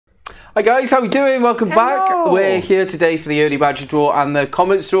Hi guys, how we doing? Welcome back. We're here today for the early badger draw and the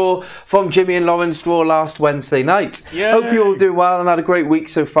comments draw from Jimmy and Lauren's draw last Wednesday night. Yay. Hope you're all doing well and had a great week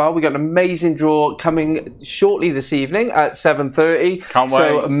so far. We got an amazing draw coming shortly this evening at 7:30. Can't wait.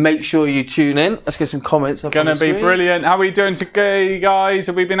 So make sure you tune in. Let's get some comments up. Gonna be brilliant. How are we doing today, guys?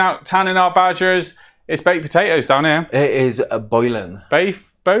 Have we been out tanning our badgers? It's baked potatoes down here. It is boiling.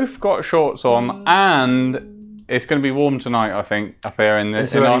 Both got shorts on, and it's going to be warm tonight, I think, up here in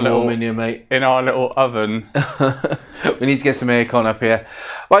our little warm in here, mate. In our little oven. We need to get some aircon up here.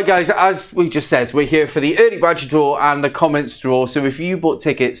 Right, guys, as we just said, we're here for the early badger draw and the comments draw. So if you bought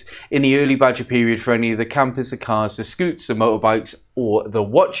tickets in the early badger period for any of the campers, the cars, the scoots, the motorbikes, or the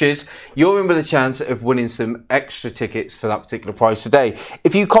watches, you're in with a chance of winning some extra tickets for that particular prize today.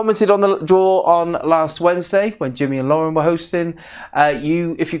 If you commented on the draw on last Wednesday when Jimmy and Lauren were hosting,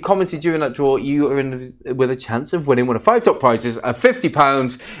 if you commented during that draw, you are in with a chance of winning one of 5 top prizes of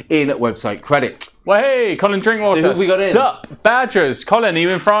 £50 in website credit. Well, hey, Colin Drinkwater. So who we got in? Sup, Badgers. Colin, are you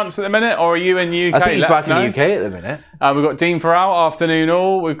in France at the minute, or are you in the UK? I think he's back in the UK at the minute. We've got Dean Farrell, afternoon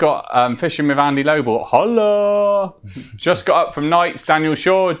all. We've got Fishing with Andy Lobel. Holla! Just got up from nights, Daniel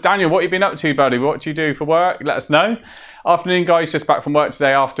Shaw. Daniel, what have you been up to, buddy? What do you do for work? Let us know. Afternoon, guys, just back from work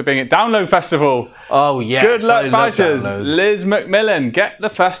today after being at Download Festival. Oh, yeah. Good luck, Badgers. Liz McMillan, get the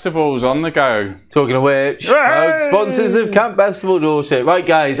festivals on the go. Talking of which, proud sponsors of Camp Festival Dorset. Right,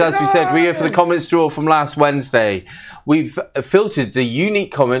 guys, as we said, we're here for the comments draw from last Wednesday. We've filtered the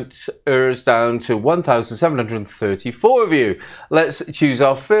unique commenters down to 1,734 of you. Let's choose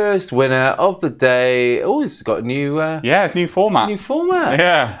our first winner of the day. Oh, it's got a new... yeah, new format. New format.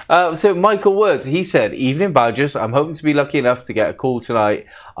 Yeah. So Michael Wood, he said, "Evening Badgers, I'm hoping to be lucky enough to get a call tonight.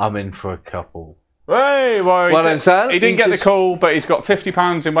 I'm in for a couple." Hey, well he didn't get the call, but he's got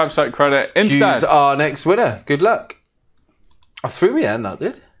 £50 in website credit instead. Choose our next winner. Good luck. I threw me in, that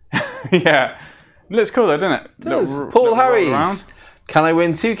did. Yeah. Looks cool though, doesn't it? It does. Paul Harries. Can I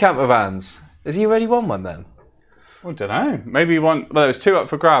win 2 camper vans? Has he already won one then? I don't know. Maybe he won. Well, there was 2 up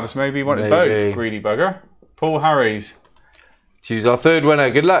for grabs. Maybe he wanted both. Greedy bugger. Paul Harries. Choose our third winner.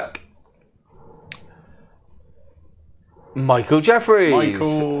 Good luck. Michael Jeffries.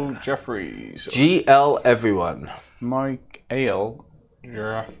 Michael Jeffries. GL everyone. Mike Ale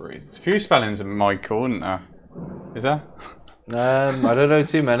Jeffries. There's a few spellings of Michael, isn't there? Is there? I don't know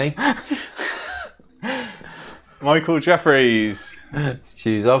too many. Michael Jeffries. Let's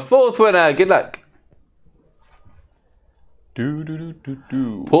choose our fourth winner. Good luck.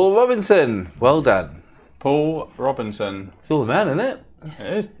 Paul Robinson. Well done. Paul Robinson. It's all the man, isn't it?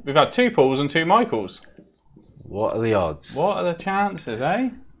 It is. We've had 2 Pauls and 2 Michaels. What are the odds? What are the chances,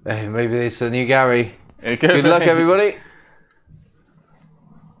 eh? Hey, maybe it's the new Gary. Good luck, everybody.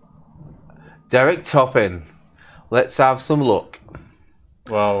 Derek Toppin. Let's have some luck.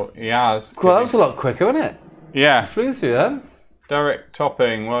 Well, he has. Well, that was a lot quicker, wasn't it? Yeah. Flew through that. Derek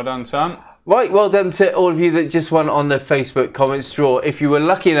Topping. Well done, son. Right, well done to all of you that just won on the Facebook comments draw. If you were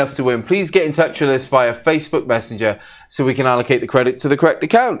lucky enough to win, please get in touch with us via Facebook Messenger so we can allocate the credit to the correct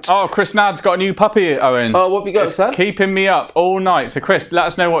account. Oh, Chris Nad's got a new puppy, Owen. Oh, what have you got, son? Keeping me up all night. So, Chris, let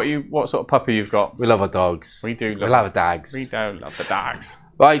us know what sort of puppy you've got. We love our dogs. We do. We love our dogs. We do love the dogs.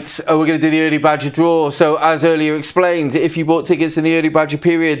 Right, we're going to do the early badger draw. So as earlier explained, if you bought tickets in the early badger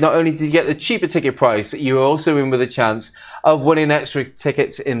period, not only did you get the cheaper ticket price, you were also in with a chance of winning extra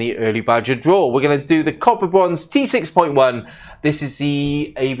tickets in the early badger draw. We're going to do the Copper Bronze T6.1. This is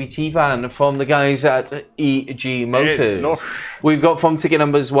the ABT van from the guys at EG Motors. We've got from ticket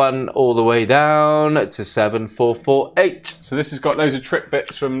numbers 1 all the way down to 7448. So this has got loads of trick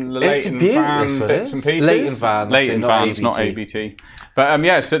bits from the Leighton van bits and pieces. Leighton van. Leighton vans, not ABT. But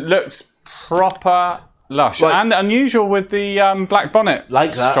yes, it looks proper lush and unusual with the black bonnet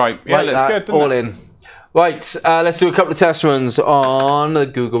like that stripe. Yeah, like looks good, doesn't all it? In. Right, let's do a couple of test runs on the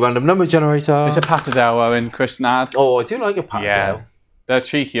Google random number generator. It's a Patterdale, Owen, Chris Nad. Oh, I do like a Patterdale. Yeah, they're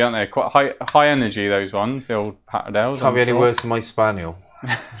cheeky, aren't they? Quite high energy, those ones, the old Patterdales. Can't be any worse than my Spaniel.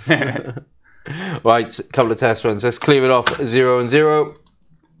 Right, a couple of test runs. Let's clear it off 0 and 0.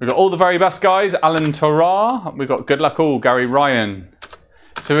 We've got all the very best guys. Alan Torrar. We've got good luck all. Gary Ryan.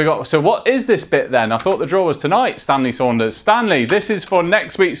 So what is this bit then? I thought the draw was tonight, Stanley Saunders. Stanley, this is for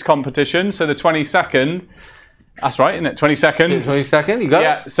next week's competition, so the 22nd. That's right, isn't it? 22nd. 22nd, you got it?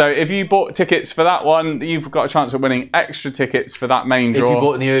 Yeah, so if you bought tickets for that one, you've got a chance of winning extra tickets for that main draw. If you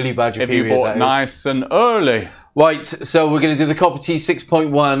bought in the early badger period, if you bought nice and early. Right, so we're going to do the Copper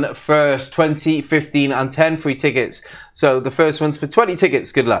T6.1 first, 20, 15 and 10 free tickets. So the first one's for 20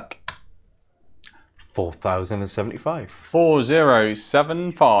 tickets. Good luck. 4,075.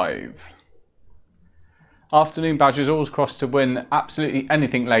 4075. Afternoon badges always crossed to win absolutely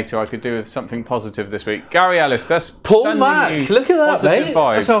anything later. I could do with something positive this week. Gary Ellis, that's Paul Mack. Look at that, mate.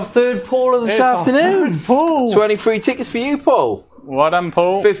 Vibes. That's our third Paul of this afternoon. Paul. 23 tickets for you, Paul. Well done,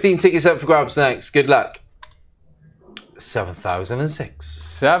 Paul. 15 tickets up for grabs next. Good luck. 7,006.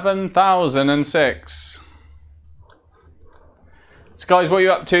 7,006. So guys, what are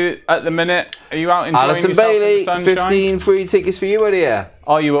you up to at the minute? Are you out enjoying Alison yourself Bailey, in the sunshine? 15 free tickets for you, Lydia.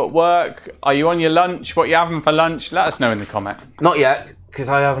 Are you at work? Are you on your lunch? What are you having for lunch? Let us know in the comment. Not yet, because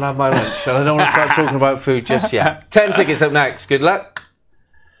I haven't had my lunch. And I don't want to start talking about food just yet. 10 tickets up next. Good luck.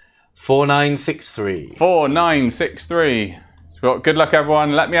 4963. 4963. So good luck,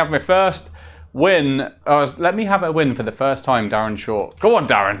 everyone. Let me have my first win. Let me have a win for the first time, Darren Short. Go on,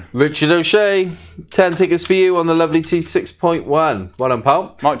 Darren. Richard O'Shea, 10 tickets for you on the lovely T6.1. Well done,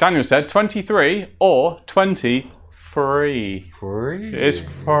 pal. Mark Daniel said 23 or 23. Free. It's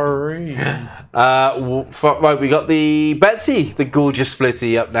free. Right, we got the Betsy, the gorgeous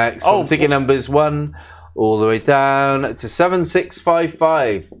splitty, up next. From ticket numbers 1 all the way down to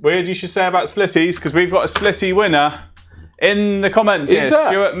 7655. Weird you should say about splitties, because we've got a splitty winner in the comments here.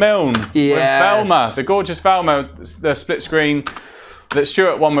 Stuart Milne with Velma, the gorgeous Velma, the split screen that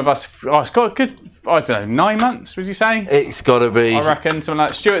Stuart won with us. Oh, it's got a good, I don't know, 9 months, would you say? It's got to be. I reckon, something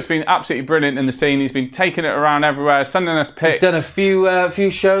like that. Stuart's been absolutely brilliant in the scene. He's been taking it around everywhere, sending us pics. He's done a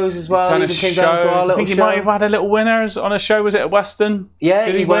few shows as well. Done a show. I think he might have had a little winner on a show. Was it at Western? Yeah,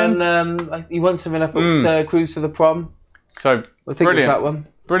 Did he won. He won something up at Cruise to the Prom. So I think it was that one.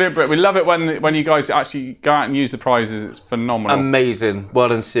 Brilliant. We love it when you guys actually go out and use the prizes. It's phenomenal. Amazing. Well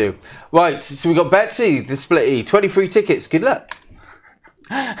done, Sue. Right, so we got Betsy, the splitty. 23 tickets. Good luck.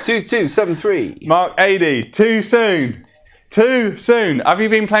 2273. Mark 80. Too soon. Too soon. Have you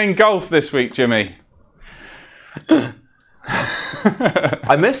been playing golf this week, Jimmy? I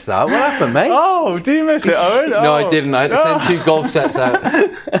missed that. What happened, mate? Oh, do you miss it, Owen? No, I didn't. I had to send 2 golf sets out.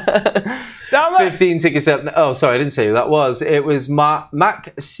 Damn it. 15 tickets up. Oh, sorry, I didn't say who that was. It was Mac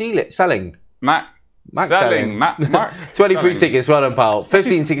Selling. Mac Selling. Mark 23 Selling. tickets. Well done, pal.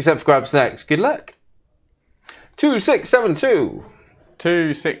 15 tickets up for grabs next. Good luck. 2672.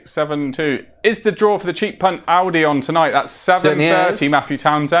 2672. Is the draw for the cheap punt Audi on tonight? That's 7:30, Matthew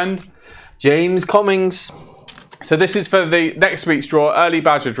Townsend. James Cummings. So this is for the next week's draw, early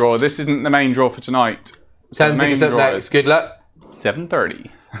badger draw. This isn't the main draw for tonight. 10 tickets up next. Good luck. 7:30.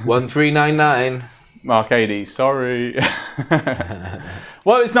 1399. Mark 80, sorry.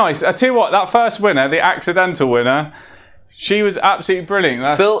 Well, it's nice. I tell you what, that first winner, the accidental winner, she was absolutely brilliant.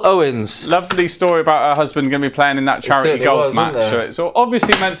 That's Phil Owens. lovely story about her husband going to be playing in that charity golf match. So it's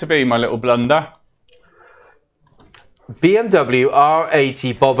obviously meant to be my little blunder. BMW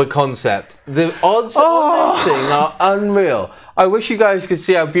R80 Bobber Concept. The odds on this thing are unreal. I wish you guys could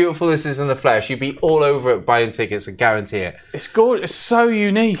see how beautiful this is in the flesh. You'd be all over it buying tickets, I guarantee it. It's gorgeous. It's so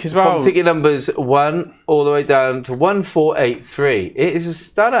unique as well. From ticket numbers 1 all the way down to 1483. It is a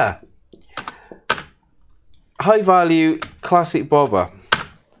stunner. High value, classic bobber. I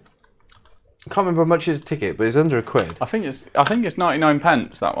can't remember how much is a ticket, but it's under £1. I think it's 99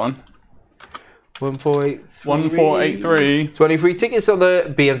 pence, that one. 1483. 1483. 23 tickets on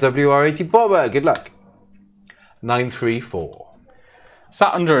the BMW R80 bobber. Good luck. 934.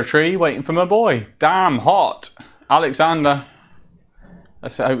 Sat under a tree waiting for my boy. Damn hot. Alexander.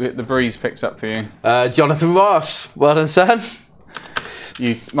 Let's hope the breeze picks up for you. Jonathan Ross. Well done, son.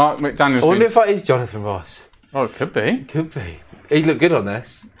 Mark McDaniel's. I wonder if that is Jonathan Ross. Oh, it could be. Could be. He'd look good on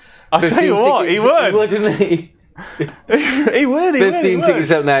this. I'll tell you what, he would. He would, wouldn't he? He would. 15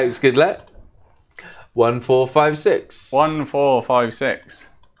 tickets up next. Good luck. 1456. 1456.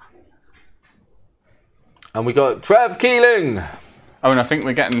 And we got Trev Keeling. Oh, and I think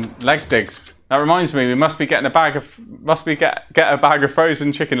we're getting leg digs. That reminds me, we must be getting a bag of get a bag of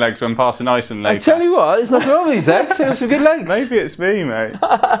frozen chicken legs when passing Iceland later. I tell you what, there's nothing wrong with these legs. They have some good legs. Maybe it's me, mate.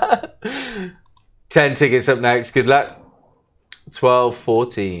 10 tickets up next. Good luck.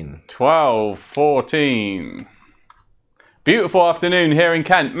 1214. 1214. Beautiful afternoon here in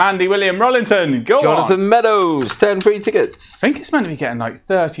Kent. Mandy William Rollington, go Jonathan Meadows, 10 free tickets. I think it's meant to be getting like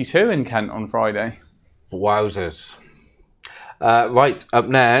 32 in Kent on Friday. Wowzers. Right, up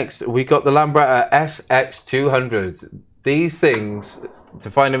next, we got the Lambretta SX200. These things,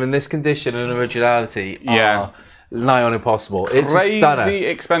 to find them in this condition and originality, are nigh on impossible. It's a stunner. Crazy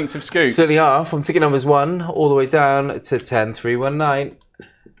expensive scoops. Certainly are, from ticket numbers 1 all the way down to 10319.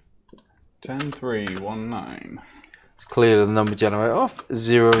 10319. Let's clear the number generator off.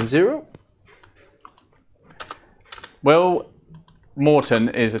 0 and 0. Will Morton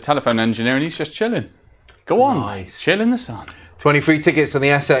is a telephone engineer and he's just chilling. Go on, nice. Chill in the sun. 23 tickets on the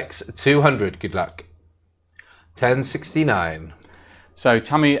SX200. Good luck. 1069. So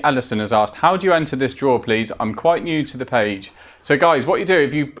Tammy Ellison has asked, how do you enter this draw, please? I'm quite new to the page. So guys, what you do,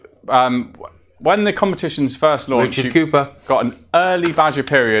 if you when the competition's first launched, Richard Cooper got an early badger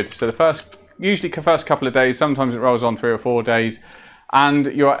period. So the usually first couple of days, sometimes it rolls on 3 or 4 days. And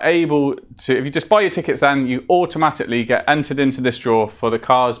you're able to, if you just buy your tickets then, you automatically get entered into this draw for the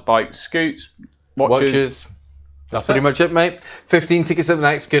cars, bikes, scoots, watches. That's pretty much it, mate. 15 tickets up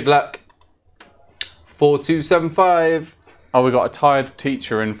next. Good luck. 4275. Oh, we got a tired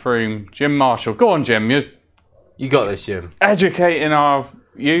teacher in Frome. Jim Marshall. Go on, Jim. You're You got this, Jim. educating our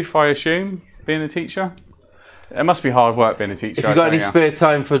youth, I assume, being a teacher. It must be hard work being a teacher. If you've got any spare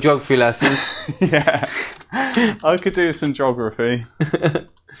time for geography lessons. Yeah. I could do some geography.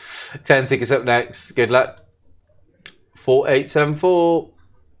 10 tickets up next. Good luck. 4874.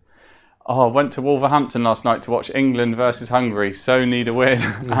 Oh, I went to Wolverhampton last night to watch England versus Hungary. So need a win.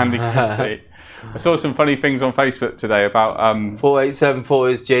 Andy Christie. I saw some funny things on Facebook today about 4874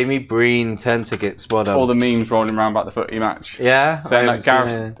 is Jamie Breen. 10 tickets. Well done. all the memes rolling around about the footy match. Yeah. Saying like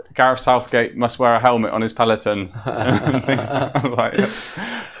Gareth Southgate must wear a helmet on his Peloton. I was like,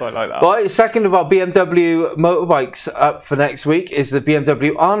 quite like that. Right, second of our BMW motorbikes up for next week is the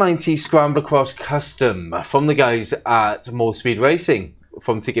BMW R90 Scrambler Cross Custom from the guys at More Speed Racing.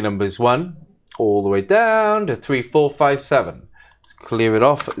 From ticket numbers 1 all the way down to 3457. Let's clear it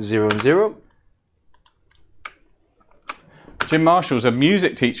off 0 and 0. Jim Marshall's a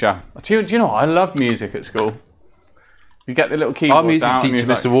music teacher. Do you know what? I love music at school. You get the little keyboard. Our music teacher,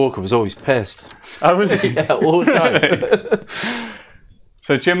 Mr. Walker, was always pissed. Oh, was he? Yeah, all the time.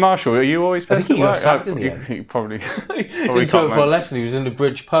 So Jim Marshall, are you always pissed think he at got work? sacked, didn't he? You probably. He didn't come for a lesson. He was in the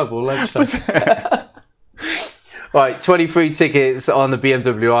Bridge pub all lunchtime. Right, 23 tickets on the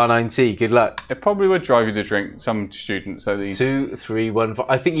BMW R90. Good luck. It probably would drive you to drink. Some students, so 2, 3, 1, 5.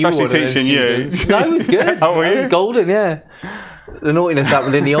 I think Especially you were one of teaching you. students. No, it was good. Oh, were It you? was golden, yeah. The naughtiness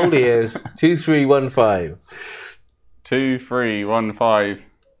happened in the older years. 2, 3, 1, 5. 2, 3, 1, 5.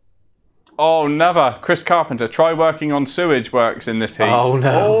 Oh, never. Chris Carpenter, try working on sewage works in this heat. Oh,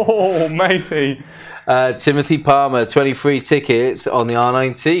 no. Oh, matey. Timothy Palmer, 23 tickets on the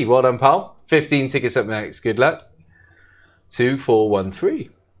R90. Well done, pal. 15 tickets up next. Good luck. 2, 4, 1, 3.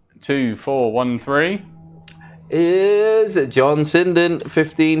 2, 4, 1, 3. Is John Sinden.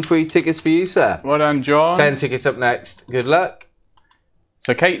 15 free tickets for you, sir. Well done, John. 10 tickets up next. Good luck.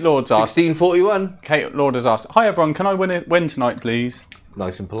 So Kate Lord's asked. 1641. Kate Lord has asked, hi everyone, can I win tonight, please?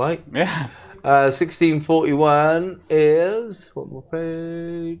 Nice and polite. Yeah. 1641 is, one more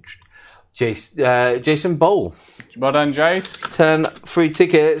page, Jason Bowl. Well done, Jace. 10 free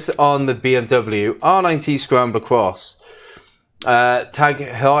tickets on the BMW R90 Scrambler Cross. Tag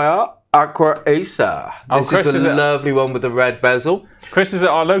Heuer Aqua Acer. This Chris is is the it? lovely one with the red bezel. Chris is at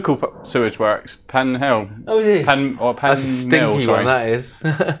our local sewage works, Penn Hill. Oh, is he? Penn That's a stinky Mill, sorry. one, that is.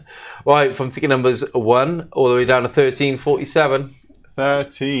 Right, from ticket numbers 1 all the way down to 1347.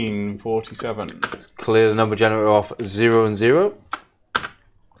 1347. Let's clear the number generator off 0 and 0.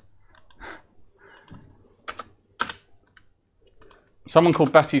 Someone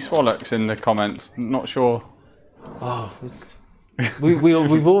called Betty Swallock's in the comments. Not sure. Oh, we've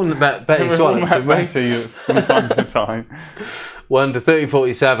all met Betty We've all Swallock, met haven't we? Betty from time to time. 1 to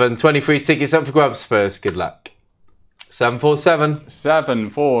 1347. 23 tickets up for grabs first. Good luck. 747.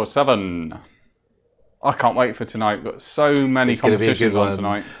 747. I can't wait for tonight. We've got so many It's gonna be a competitions good on one.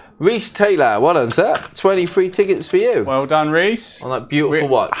 tonight. Reese Taylor, well done, sir. 23 tickets for you. Well done, Reese. On that beautiful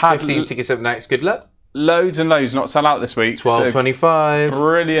We watch. had 15 tickets up next. Good luck. Loads and loads not sell out this week. 1225 So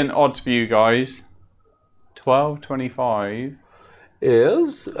brilliant odds for you guys. 12.25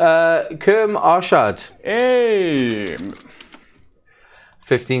 is Kerm Arshad. Hey.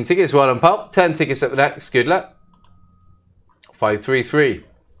 15 tickets. Well done, pal. 10 tickets up next. Good luck. 533.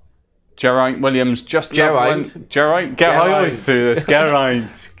 Geraint Williams just Geraint. Geraint. I always do this.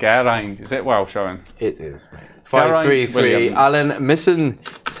 Geraint. Is it Welsh, Owen? It is, mate. Geraint 533. Williams. Alan Misson.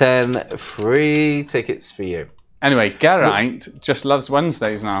 10 free tickets for you. Anyway, Geraint just loves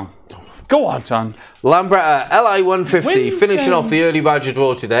Wednesdays now. Go on, son. Lambretta LI 150 Wednesdays. finishing off the early badger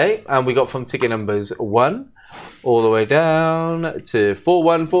draw today, and we got from ticket numbers 1 all the way down to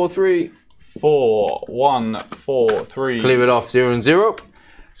 4143. 4143. Clear it off 0 and 0.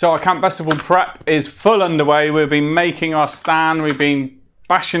 So our Camp Festival prep is full underway. We've been making our stand. We've been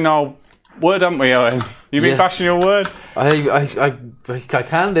bashing our wood, haven't we, Owen? You've been Yeah. bashing your wood. I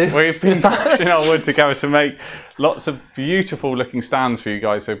can do. We've been bashing our wood together to make lots of beautiful looking stands for you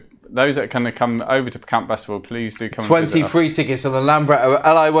guys. So those that can come over to Camp Festival, please do come. 23 tickets on the Lambretta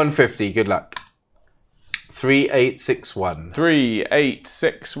LI 150. Good luck. 3861.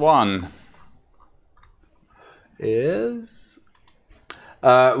 3861. is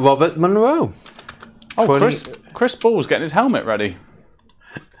Robert Monroe. Oh, Chris Ball's getting his helmet ready.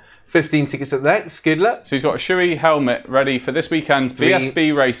 15 tickets at next. Good luck. So he's got a Shoei helmet ready for this weekend's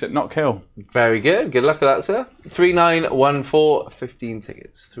BSB race at Knockhill. Very good. Good luck with that, sir. 3914, 15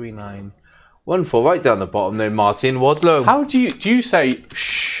 tickets. 3914, right down the bottom there, Martin Wadlow. How do you say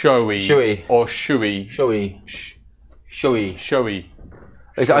Shoei? Shoei. Or Shoei? Shoei. Shoei. Shoei.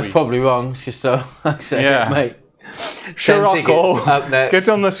 I'm probably wrong, just so I say it, mate. Scirocco. Up next. Get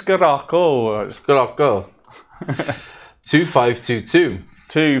on the Scirocco. Scirocco. 2522.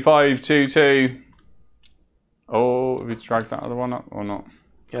 2522. Oh, have you dragged that other one up or not?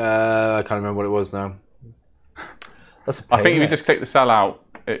 I can't remember what it was now. That's a pain, I think if you just click the sell out,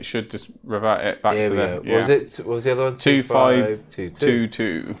 it should just revert it back to the. Yeah. What was the other one?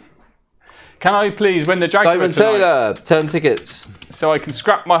 2522. Can I please win the Simon Jaguar Taylor, 10 tickets. So I can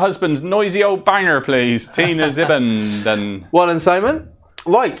scrap my husband's noisy old banger, please. Tina Zibben. Well, and Simon.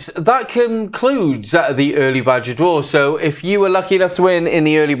 Right, that concludes the early badger draw. So if you were lucky enough to win in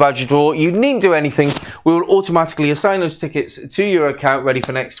the early badger draw, you needn't do anything. We will automatically assign those tickets to your account ready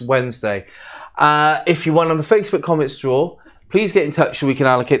for next Wednesday. If you won on the Facebook comments draw, please get in touch so we can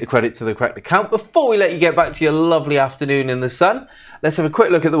allocate the credit to the correct account. Before we let you get back to your lovely afternoon in the sun, let's have a quick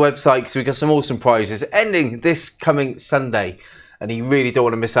look at the website because we've got some awesome prizes ending this coming Sunday. And you really don't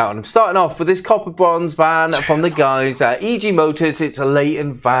want to miss out on them. Starting off with this copper bronze van from the guys at EG Motors. It's a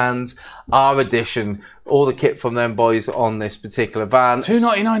Leighton Vans R edition. All the kit from them boys on this particular van.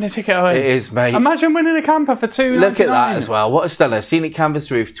 $2.99 a ticket, Owen. It is, mate. Imagine winning a camper for $2.99. Look at that as well. What a stunner. Scenic canvas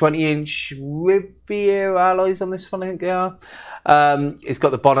roof. 20-inch Riviera alloys on this one, I think they are. It's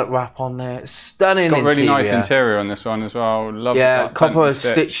got the bonnet wrap on there. Stunning interior. It's got really nice interior on this one as well. Love that copper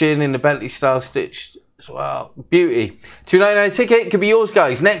stitching in the Bentley style stitched. Well, beauty. $2.99 ticket could be yours,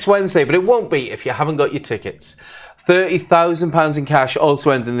 guys, next Wednesday, but it won't be if you haven't got your tickets. £30,000 in cash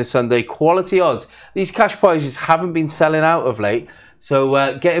also ending this Sunday. Quality odds. These cash prizes haven't been selling out of late,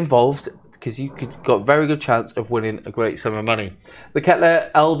 so get involved because you got a very good chance of winning a great sum of money. The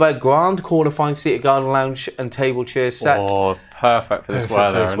Kettler Elba Grand Corner 5-seater garden lounge and table chair set. Oh, perfect for this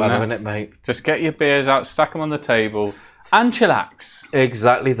weather, isn't it, mate? Just get your beers out, stack them on the table, and chillax.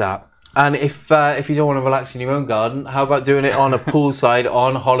 Exactly that. And if you don't want to relax in your own garden, how about doing it on a poolside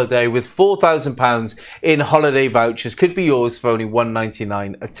on holiday with £4,000 in holiday vouchers? Could be yours for only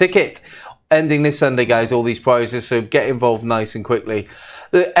 $1.99 a ticket. Ending this Sunday, guys, all these prizes, so get involved nice and quickly.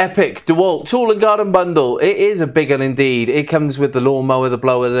 The epic DeWalt Tool and Garden Bundle. It is a big one indeed. It comes with the lawnmower, the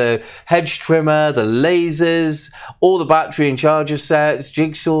blower, the hedge trimmer, the lasers, all the battery and charger sets,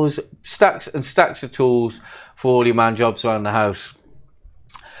 jigsaws, stacks and stacks of tools for all your man jobs around the house.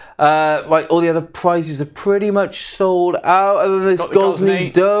 Right, all the other prizes are pretty much sold out. Other than this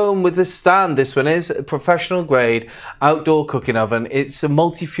Gosney Dome with the stand. This one is a professional grade outdoor cooking oven. It's a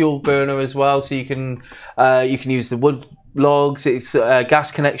multi-fuel burner as well, so you can use the wood logs. It's a gas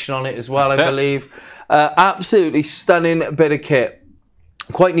connection on it as well, I believe. Absolutely stunning bit of kit.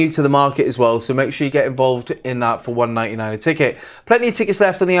 Quite new to the market as well, so make sure you get involved in that for $1.99 a ticket. Plenty of tickets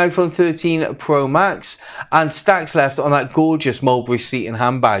left on the iPhone 13 Pro Max and stacks left on that gorgeous Mulberry seating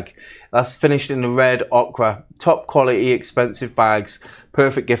handbag. That's finished in the red ochre. Top quality, expensive bags.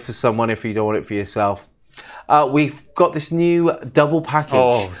 Perfect gift for someone if you don't want it for yourself. We've got this new double package.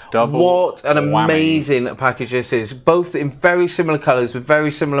 Oh, double. What an amazing package this is. Both in very similar colours with very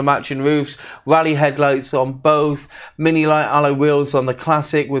similar matching roofs. Rally headlights on both. Mini light alloy wheels on the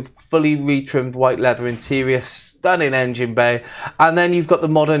Classic with fully retrimmed white leather interior. Stunning engine bay. And then you've got the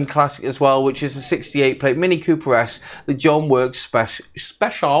modern Classic as well, which is a 68 plate Mini Cooper S. The John Works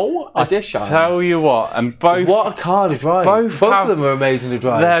Special Edition. I tell you what, and both... What a car to drive. Both of them are amazing to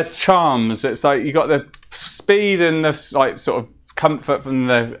drive. They're charms. It's like you got the speed and the like sort of comfort from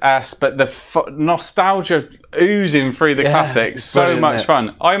the S, but the nostalgia oozing through the Classic. So much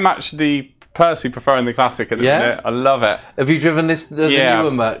fun. I'm actually personally preferring the Classic at the minute. I love it. Have you driven the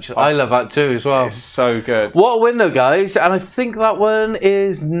newer much? I love that too as well. It's so good. What a win though, guys. And I think that one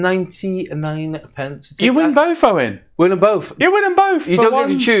is 99 pence. You win both, Owen. Win them both. You win them both. You don't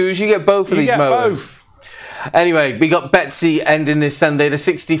get to choose. You get both of these motors. Both. Anyway, we got Betsy ending this Sunday, the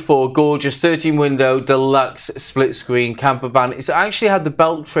 64 gorgeous 13 window deluxe split screen camper van. It's actually had the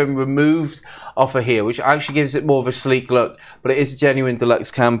belt trim removed off of here, which actually gives it more of a sleek look, but it is a genuine deluxe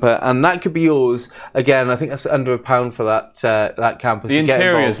camper, and that could be yours. Again, I think that's under £1 for that camper. The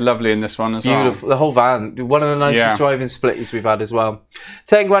interior is lovely in this one as well. Beautiful. The whole van, one of the nicest driving splitties we've had as well.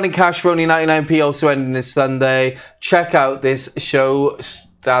 10 grand in cash for only 99p, also ending this Sunday. Check out this show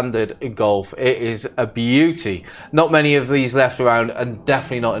standard Golf. It is a beauty. Not many of these left around, and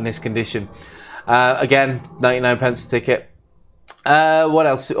definitely not in this condition. Again, 99 pence a ticket. What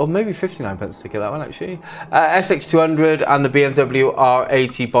else? Or maybe 59 pence a ticket, that one actually. SX200 and the BMW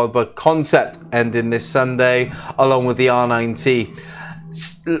R80 Bodywork concept ending this Sunday, along with the R9T.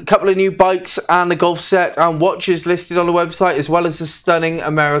 A couple of new bikes and a golf set and watches listed on the website, as well as the stunning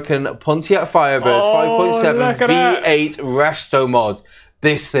American Pontiac Firebird 5.7 V8 Resto mod.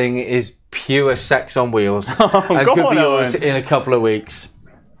 This thing is pure sex on wheels and could be yours in a couple of weeks.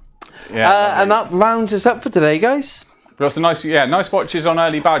 Yeah, and that rounds us up for today, guys. We've got some nice watches on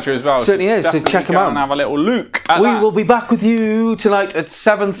Early Badger as well. Certainly is, so check them out and have a little look at that. Will be back with you tonight at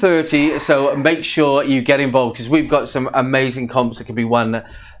 7:30, so make sure you get involved, because we've got some amazing comps that can be won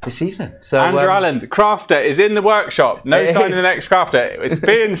this evening. So Andrew Allen, the crafter, is in the workshop. No sign of the next crafter. It's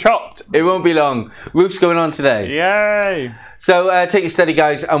being chopped. It won't be long. Roof's going on today. Yay! So take it steady,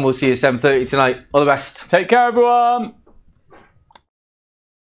 guys, and we'll see you at 7:30 tonight. All the best. Take care, everyone.